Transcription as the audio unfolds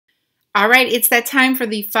All right, it's that time for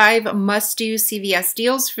the 5 must-do CVS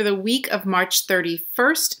deals for the week of March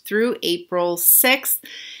 31st through April 6th.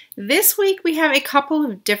 This week we have a couple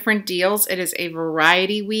of different deals. It is a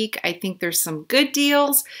variety week. I think there's some good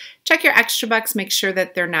deals. Check your extra bucks, make sure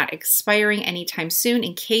that they're not expiring anytime soon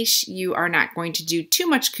in case you are not going to do too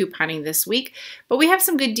much couponing this week. But we have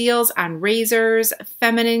some good deals on razors,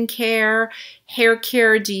 feminine care, hair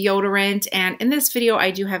care, deodorant, and in this video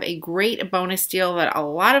I do have a great bonus deal that a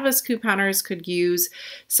lot of us couponers could use.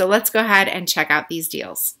 So let's go ahead and check out these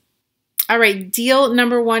deals. All right, deal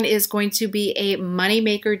number 1 is going to be a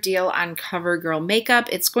Moneymaker deal on CoverGirl makeup.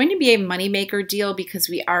 It's going to be a Moneymaker deal because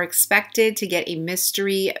we are expected to get a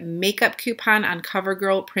mystery makeup coupon on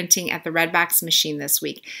CoverGirl printing at the Redbox machine this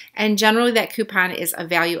week. And generally that coupon is a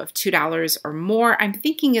value of $2 or more. I'm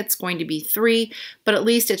thinking it's going to be $3, but at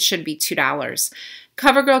least it should be $2.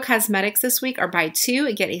 CoverGirl Cosmetics this week are buy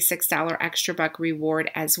 2, get a $6 extra buck reward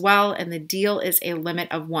as well, and the deal is a limit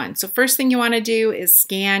of 1. So first thing you want to do is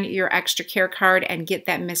scan your extra care card and get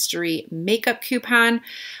that mystery makeup coupon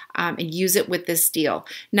and use it with this deal.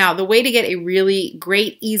 Now, the way to get a really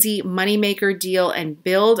great, easy Moneymaker deal and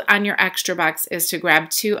build on your extra bucks is to grab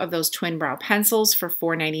 2 of those twin brow pencils for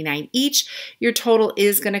 $4.99 each. Your total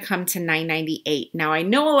is going to come to $9.98. Now, I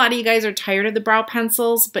know a lot of you guys are tired of the brow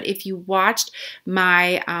pencils, but if you watched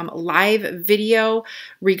my live video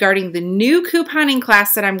regarding the new couponing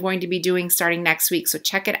class that I'm going to be doing starting next week, so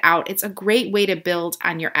check it out. It's a great way to build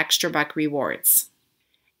on your extra buck rewards.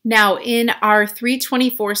 Now, in our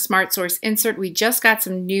 324 Smart Source insert, we just got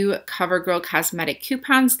some new CoverGirl cosmetic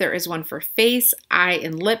coupons. There is one for face, eye,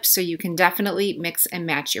 and lips, so you can definitely mix and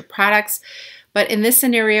match your products. But in this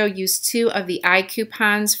scenario, use 2 of the eye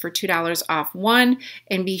coupons for $2 off one,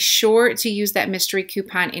 and be sure to use that mystery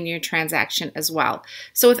coupon in your transaction as well.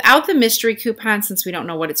 So without the mystery coupon, since we don't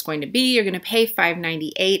know what it's going to be, you're going to pay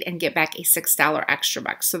 $5.98 and get back a $6 extra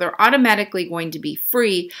buck. So they're automatically going to be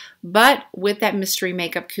free, but with that mystery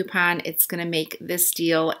makeup coupon, it's going to make this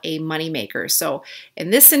deal a moneymaker. So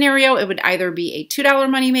in this scenario, it would either be a $2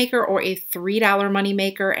 moneymaker or a $3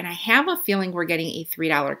 moneymaker, and I have a feeling we're getting a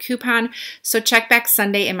 $3 coupon. So check back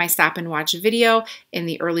Sunday in my stop and watch video in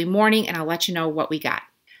the early morning and I'll let you know what we got.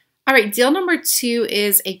 All right, deal number 2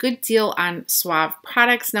 is a good deal on Suave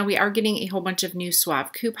products. Now we are getting a whole bunch of new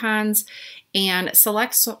Suave coupons, and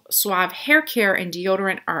select Suave hair care and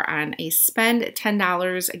deodorant are on a spend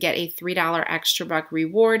 $10, get a $3 extra buck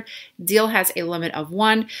reward. Deal has a limit of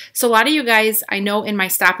 1. So a lot of you guys, I know in my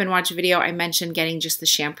stop and watch video I mentioned getting just the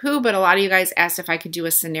shampoo, but a lot of you guys asked if I could do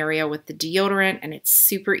a scenario with the deodorant, and it's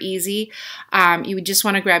super easy. You would just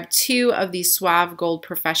want to grab 2 of these Suave Gold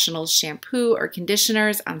Professional shampoo or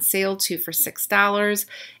conditioners on sale, 2 for $6.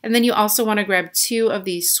 And then you also want to grab 2 of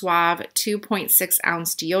these Suave 2.6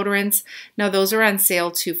 ounce deodorants. Now those are on sale,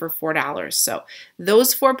 2 for $4. So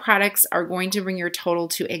those 4 products are going to bring your total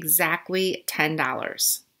to exactly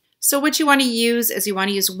 $10. So what you want to use is you want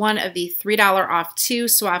to use one of the $3 off 2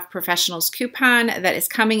 Suave Professionals coupon that is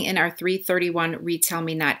coming in our 331 Retail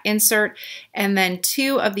Me Not insert, and then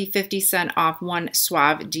 2 of the 50-cent off 1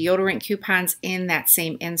 Suave deodorant coupons in that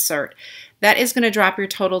same insert. That is going to drop your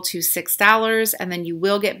total to $6, and then you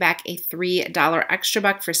will get back a $3 extra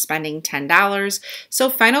buck for spending $10. So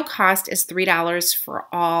final cost is $3 for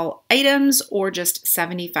all items, or just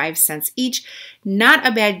 75 cents each. Not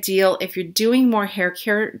a bad deal. If you're doing more hair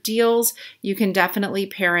care deals, you can definitely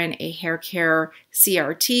pair in a hair care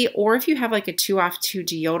CRT, or if you have like a 2 off 2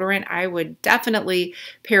 deodorant, I would definitely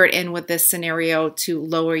pair it in with this scenario to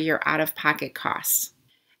lower your out-of-pocket costs.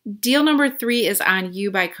 Deal number 3 is on You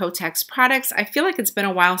by Kotex products. I feel like it's been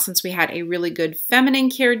a while since we had a really good feminine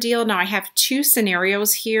care deal. Now I have 2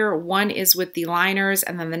 scenarios here. One is with the liners,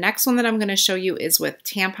 and then the next one that I'm going to show you is with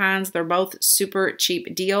tampons. They're both super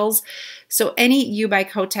cheap deals. So any You by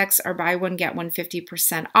Kotex are buy one, get one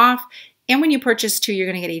 50% off. And when you purchase 2, you're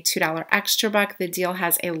going to get a $2 extra buck. The deal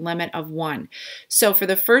has a limit of 1. So for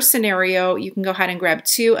the first scenario, you can go ahead and grab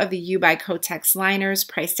 2 of the You by Kotex liners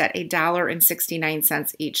priced at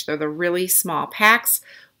 $1.69 each. They're the really small packs.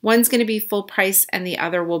 One's going to be full price and the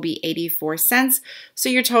other will be 84 cents. So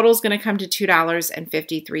your total is going to come to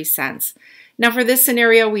 $2.53. Now for this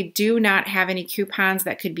scenario, we do not have any coupons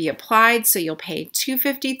that could be applied, so you'll pay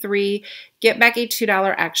 $2.53, get back a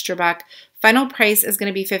 $2 extra buck. Final price is going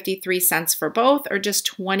to be 53 cents for both, or just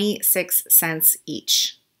 26 cents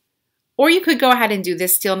each. Or you could go ahead and do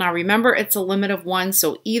this deal. Now remember, it's a limit of one,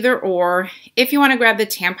 so either or. If you want to grab the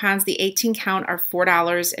tampons, the 18 count are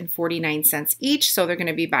 $4.49 each, so they're going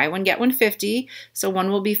to be buy one, get one 50. So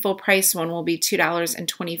one will be full price, one will be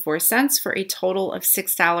 $2.24 for a total of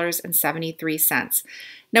 $6.73.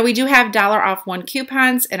 Now we do have dollar off one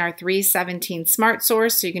coupons in our 317 Smart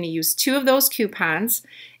Source, so you're going to use 2 of those coupons.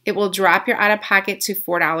 It will drop your out-of-pocket to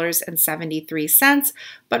 $4.73,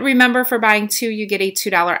 but remember, for buying 2, you get a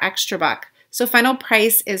 $2 extra buck. So final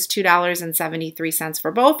price is $2.73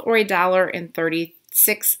 for both, or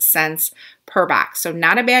 $1.36 per box. So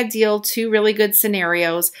not a bad deal, 2 really good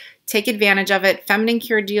scenarios. Take advantage of it. Feminine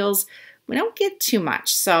care deals, we don't get too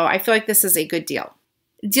much, so I feel like this is a good deal.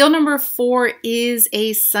 Deal number 4 is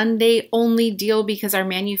a Sunday only deal because our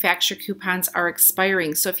manufacturer coupons are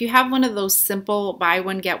expiring. So if you have one of those simple buy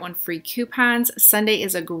one, get one free coupons, Sunday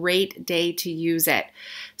is a great day to use it.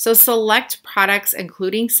 So select products,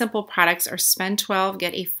 including simple products, are spend $12,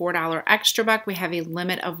 get a $4 extra buck. We have a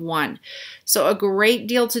limit of 1. So a great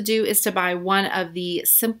deal to do is to buy one of the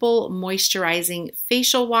simple moisturizing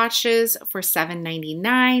facial washes for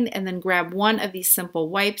 $7.99 and then grab one of these simple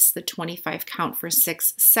wipes, the 25 count, for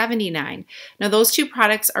 $6.79. Now those 2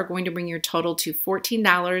 products are going to bring your total to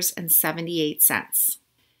 $14.78.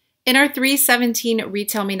 In our 317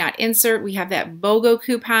 Retail Me Not insert, we have that BOGO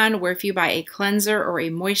coupon where if you buy a cleanser or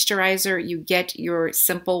a moisturizer, you get your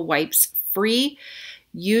simple wipes free.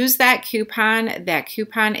 Use that coupon. That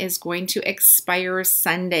coupon is going to expire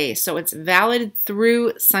Sunday, so it's valid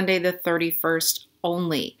through Sunday the 31st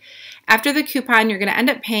only. After the coupon, you're going to end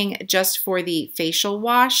up paying just for the facial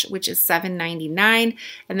wash, which is $7.99,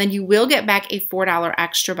 and then you will get back a $4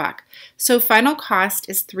 extra buck. So final cost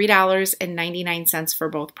is $3.99 for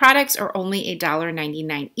both products, or only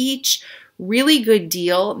 $1.99 each. Really good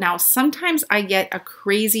deal. Now, sometimes I get a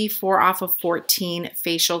crazy 4 off of 14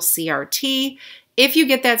 facial CRT. If you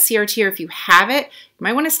get that CRT, or if you have it, you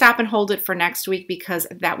might want to stop and hold it for next week because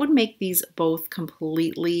that would make these both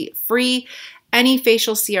completely free. Any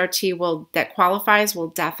facial CRT that qualifies will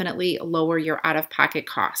definitely lower your out-of-pocket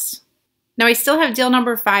costs. Now, I still have deal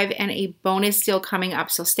number 5 and a bonus deal coming up,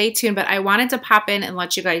 so stay tuned. But I wanted to pop in and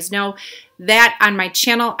let you guys know that on my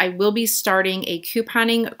channel, I will be starting a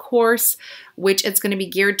couponing course, which it's going to be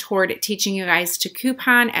geared toward teaching you guys to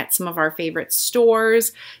coupon at some of our favorite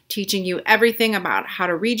stores, teaching you everything about how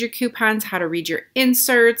to read your coupons, how to read your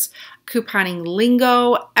inserts, couponing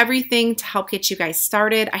lingo, everything to help get you guys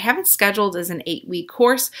started. I have it scheduled as an 8-week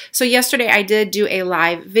course. So yesterday I did do a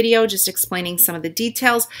live video just explaining some of the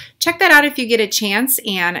details. Check that out if you get a chance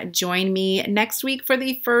and join me next week for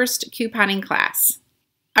the first couponing class.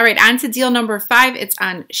 All right, on to deal number 5. It's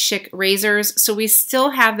on Schick razors. So we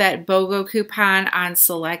still have that BOGO coupon on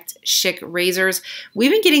select Schick razors.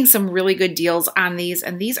 We've been getting some really good deals on these,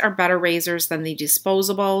 and these are better razors than the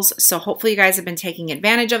disposables. So hopefully you guys have been taking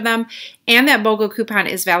advantage of them. And that BOGO coupon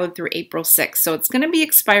is valid through April 6th. So it's going to be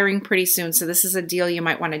expiring pretty soon. So this is a deal you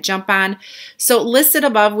might want to jump on. So listed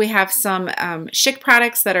above, we have some Schick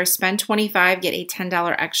products that are spend $25, get a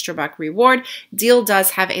 $10 extra buck reward. Deal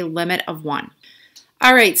does have a limit of 1.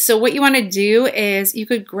 All right, so what you want to do is you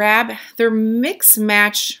could grab their mix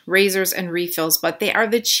match razors and refills, but they are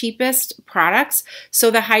the cheapest products. So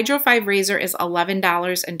the Hydro 5 razor is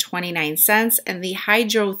 $11.29 and the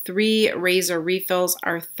Hydro 3 razor refills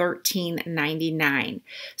are $13.99.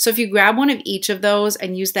 So if you grab one of each of those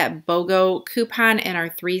and use that BOGO coupon in our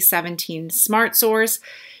 317 Smart Source,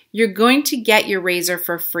 you're going to get your razor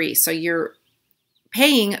for free. So you're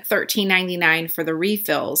paying $13.99 for the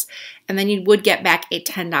refills, and then you would get back a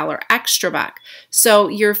 $10 extra buck. So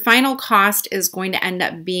your final cost is going to end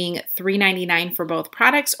up being $3.99 for both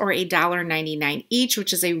products, or $1.99 each,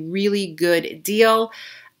 which is a really good deal.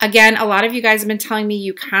 Again, a lot of you guys have been telling me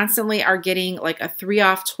you constantly are getting like a 3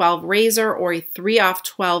 off 12 razor or a 3 off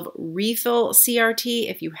 12 refill CRT.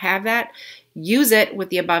 If you have that, use it with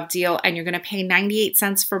the above deal, and you're going to pay 98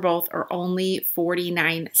 cents for both, or only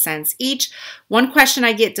 49 cents each. One question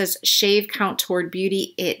I get, does shave count toward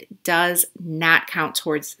beauty? It does not count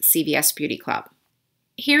towards CVS Beauty Club.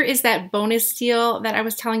 Here is that bonus deal that I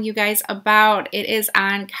was telling you guys about. It is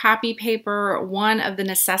on copy paper. One of the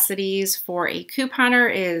necessities for a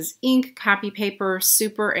couponer is ink. Copy paper,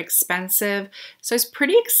 super expensive. So I was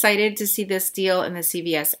pretty excited to see this deal in the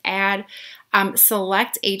CVS ad.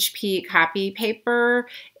 Select HP copy paper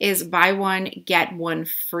is buy one, get one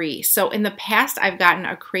free. So in the past, I've gotten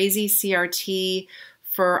a crazy CRT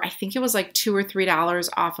for, I think it was like $2 or $3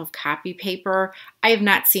 off of copy paper. I have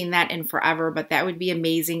not seen that in forever, but that would be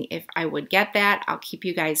amazing if I would get that. I'll keep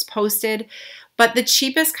you guys posted. But the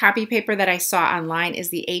cheapest copy paper that I saw online is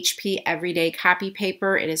the HP Everyday Copy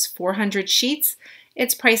Paper. It is 400 sheets.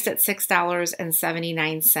 It's priced at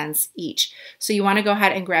 $6.79 each. So you want to go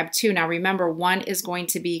ahead and grab 2. Now remember, 1 is going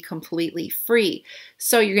to be completely free.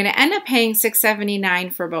 So you're going to end up paying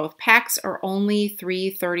 $6.79 for both packs, or only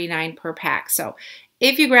 $3.39 per pack. So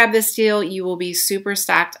if you grab this deal, you will be super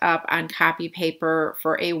stocked up on copy paper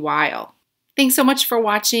for a while. Thanks so much for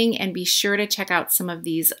watching, and be sure to check out some of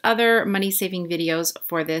these other money saving videos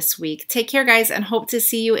for this week. Take care, guys, and hope to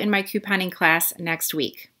see you in my couponing class next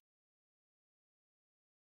week.